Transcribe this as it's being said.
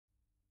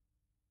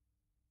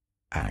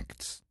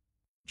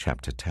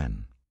Chapter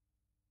 10.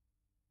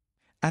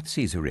 At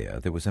Caesarea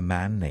there was a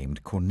man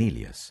named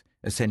Cornelius,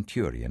 a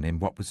centurion in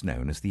what was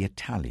known as the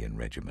Italian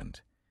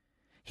regiment.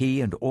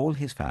 He and all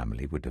his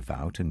family were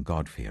devout and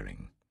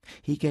God-fearing.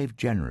 He gave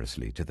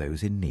generously to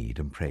those in need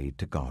and prayed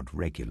to God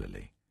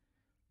regularly.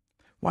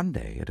 One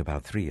day, at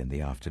about 3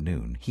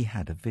 p.m, he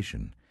had a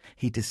vision.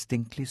 He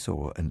distinctly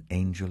saw an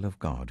angel of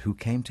God who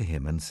came to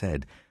him and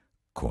said,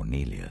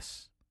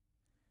 "Cornelius."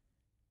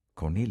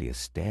 Cornelius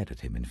stared at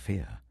him in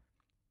fear.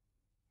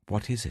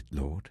 "What is it,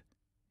 Lord?"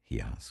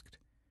 he asked.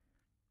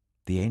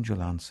 The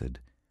angel answered,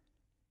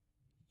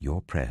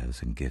 "Your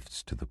prayers and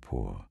gifts to the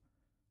poor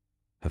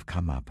have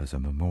come up as a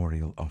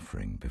memorial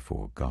offering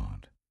before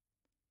God.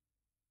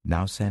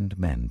 Now send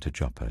men to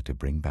Joppa to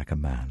bring back a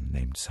man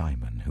named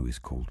Simon who is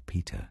called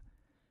Peter.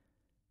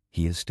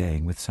 He is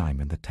staying with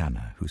Simon the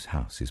tanner, whose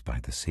house is by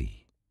the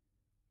sea."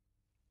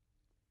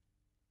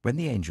 When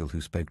the angel who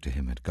spoke to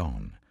him had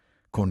gone,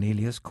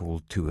 Cornelius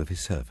called 2 of his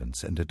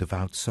servants and a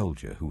devout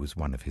soldier who was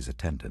one of his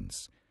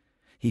attendants.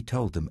 He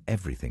told them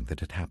everything that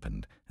had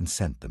happened and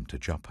sent them to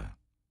Joppa.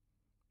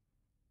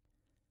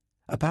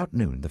 About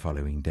noon the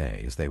following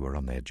day, as they were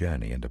on their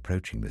journey and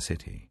approaching the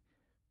city,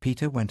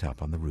 Peter went up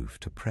on the roof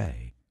to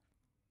pray.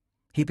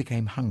 He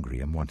became hungry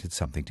and wanted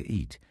something to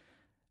eat,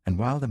 and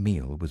while the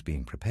meal was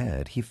being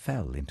prepared, he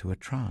fell into a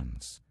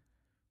trance.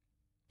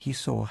 He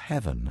saw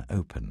heaven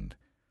opened,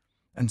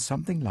 and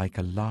something like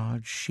a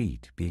large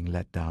sheet being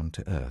let down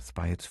to earth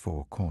by its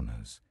 4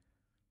 corners.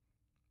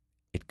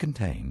 It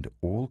contained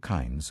all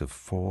kinds of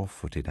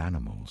 4-footed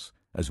animals,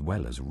 as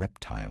well as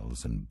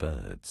reptiles and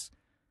birds.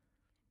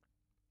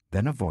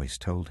 Then a voice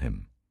told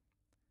him,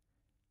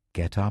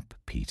 "Get up,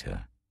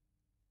 Peter,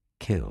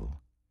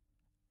 kill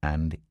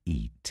and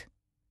eat."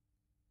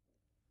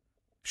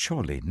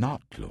 "Surely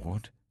not,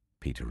 Lord,"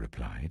 Peter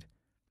replied.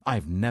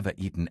 "I've never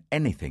eaten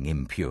anything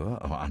impure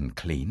or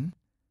unclean."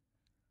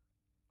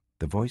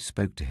 The voice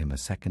spoke to him a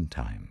second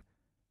time.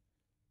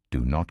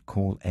 "Do not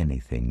call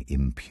anything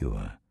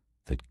impure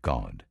that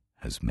God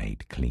has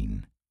made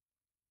clean."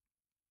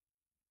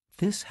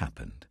 This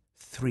happened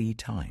 3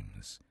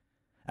 times,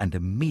 and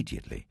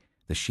immediately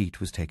the sheet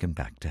was taken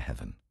back to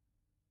heaven.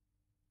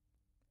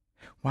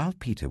 While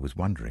Peter was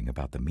wondering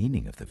about the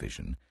meaning of the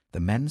vision, the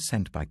men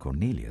sent by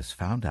Cornelius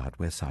found out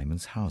where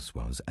Simon's house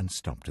was and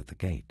stopped at the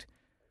gate.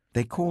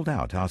 They called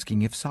out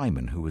asking if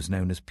Simon, who was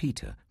known as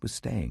Peter, was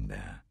staying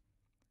there.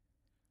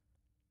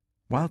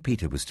 While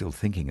Peter was still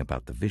thinking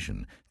about the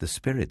vision, the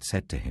Spirit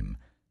said to him,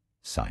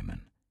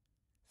 "Simon,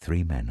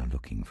 3 men are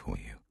looking for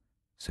you,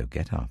 so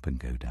get up and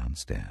go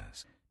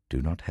downstairs.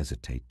 Do not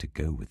hesitate to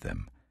go with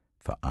them,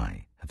 for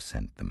I have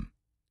sent them."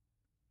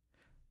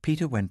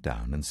 Peter went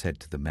down and said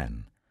to the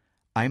men,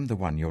 "I'm the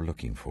one you're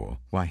looking for.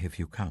 Why have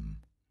you come?"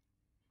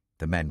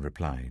 The men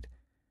replied,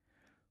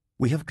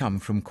 "We have come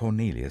from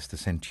Cornelius the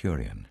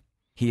centurion.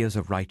 He is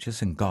a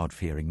righteous and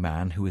God-fearing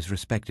man who is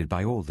respected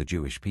by all the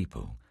Jewish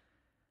people.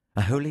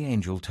 A holy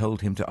angel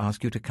told him to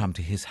ask you to come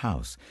to his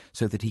house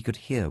so that he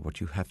could hear what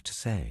you have to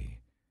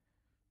say."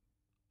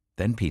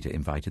 Then Peter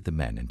invited the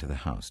men into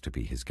the house to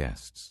be his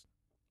guests.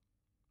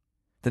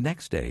 The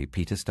next day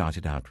Peter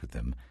started out with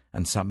them,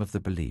 and some of the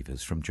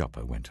believers from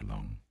Joppa went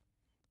along.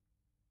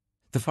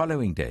 The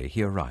following day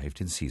he arrived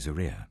in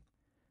Caesarea.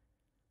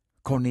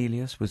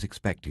 Cornelius was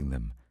expecting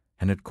them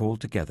and had called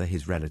together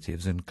his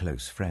relatives and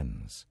close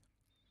friends.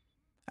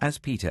 As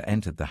Peter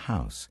entered the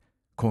house,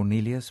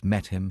 Cornelius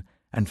met him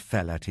and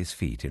fell at his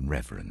feet in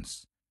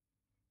reverence.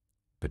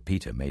 But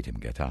Peter made him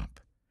get up.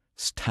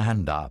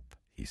 "Stand up,"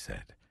 he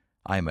said.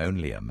 "I'm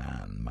only a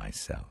man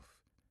myself."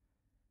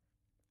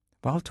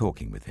 While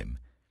talking with him,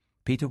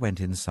 Peter went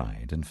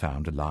inside and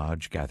found a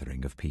large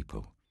gathering of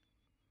people.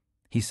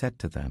 He said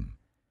to them,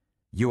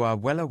 "You are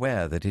well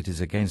aware that it is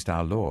against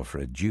our law for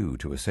a Jew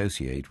to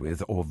associate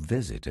with or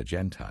visit a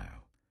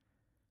Gentile.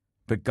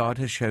 But God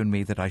has shown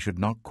me that I should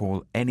not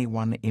call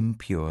anyone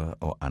impure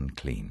or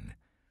unclean.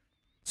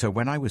 So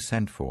when I was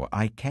sent for,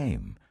 I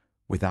came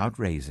without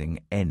raising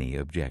any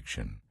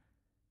objection.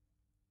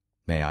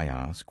 May I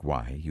ask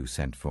why you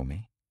sent for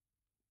me?"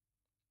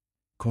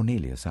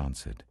 Cornelius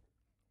answered,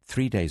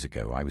 3 days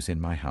ago I was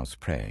in my house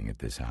praying at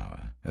this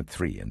hour, at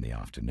 3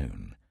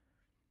 p.m.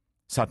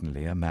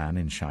 Suddenly a man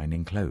in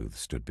shining clothes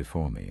stood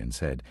before me and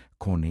said,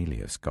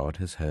 "Cornelius, God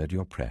has heard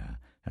your prayer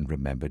and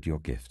remembered your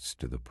gifts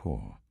to the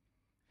poor.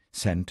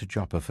 Send to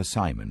Joppa for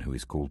Simon, who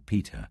is called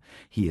Peter.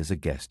 He is a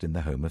guest in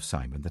the home of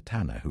Simon the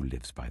tanner, who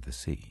lives by the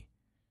sea."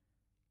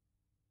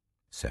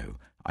 So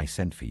I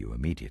sent for you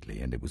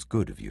immediately, and it was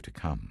good of you to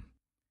come.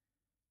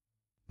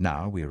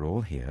 Now we are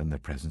all here in the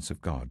presence of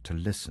God to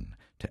listen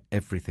to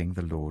everything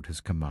the Lord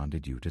has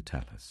commanded you to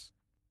tell us.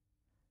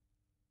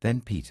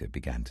 Then Peter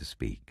began to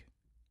speak.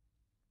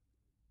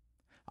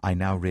 "I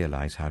now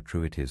realize how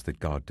true it is that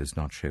God does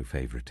not show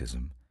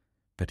favoritism,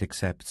 but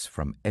accepts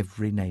from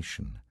every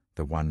nation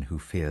the one who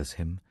fears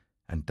him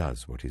and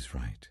does what is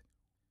right.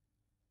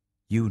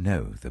 You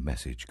know the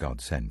message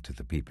God sent to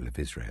the people of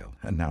Israel,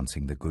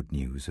 announcing the good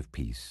news of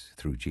peace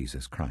through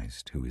Jesus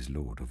Christ, who is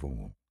Lord of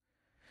all.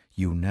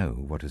 You know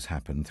what has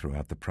happened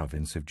throughout the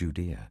province of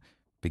Judea,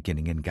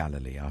 beginning in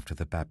Galilee after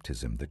the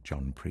baptism that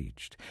John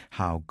preached,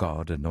 how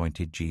God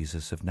anointed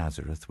Jesus of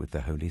Nazareth with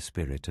the Holy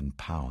Spirit and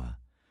power,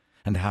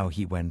 and how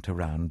he went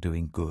around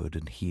doing good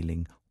and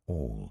healing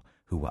all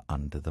who were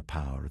under the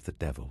power of the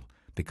devil,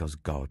 because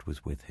God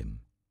was with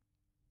him.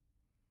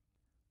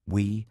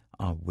 We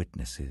are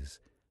witnesses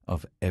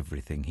of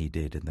everything he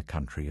did in the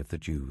country of the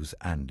Jews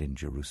and in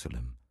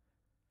Jerusalem.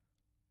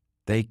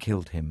 They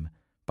killed him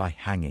by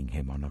hanging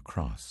him on a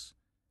cross.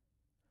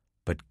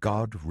 But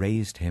God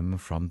raised him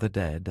from the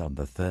dead on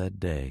the third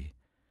day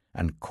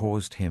and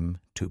caused him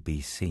to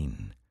be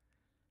seen.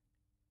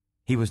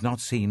 He was not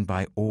seen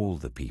by all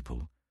the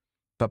people,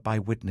 but by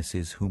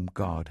witnesses whom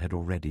God had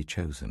already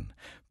chosen,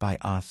 by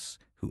us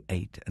who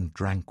ate and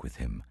drank with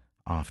him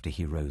after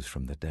he rose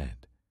from the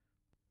dead.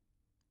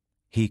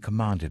 He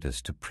commanded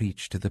us to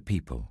preach to the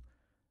people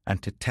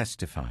and to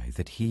testify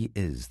that he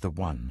is the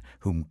one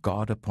whom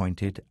God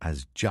appointed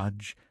as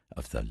judge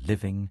of the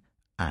living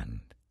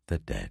and the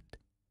dead.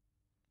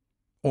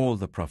 All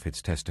the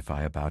prophets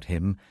testify about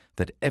him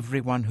that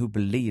everyone who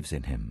believes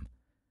in him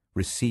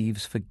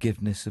receives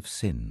forgiveness of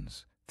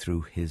sins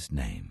through his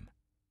name.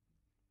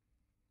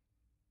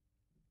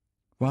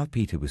 While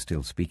Peter was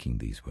still speaking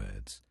these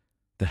words,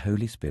 the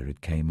Holy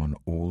Spirit came on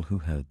all who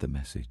heard the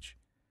message.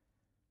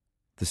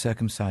 The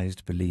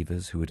circumcised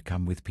believers who had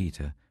come with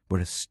Peter were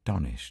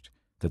astonished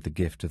that the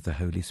gift of the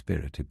Holy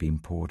Spirit had been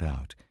poured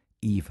out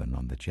even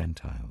on the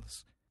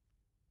Gentiles.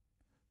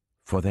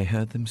 For they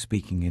heard them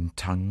speaking in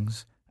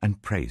tongues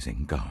and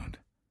praising God.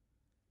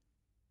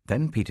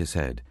 Then Peter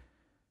said,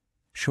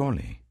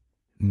 "Surely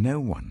no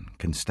one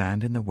can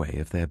stand in the way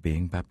of their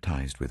being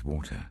baptized with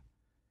water.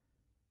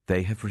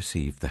 They have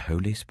received the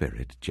Holy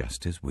Spirit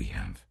just as we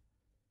have."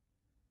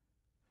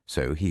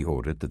 So he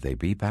ordered that they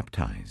be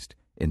baptized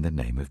in the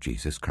name of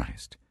Jesus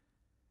Christ.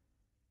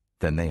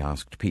 Then they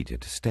asked Peter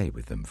to stay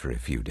with them for a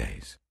few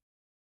days.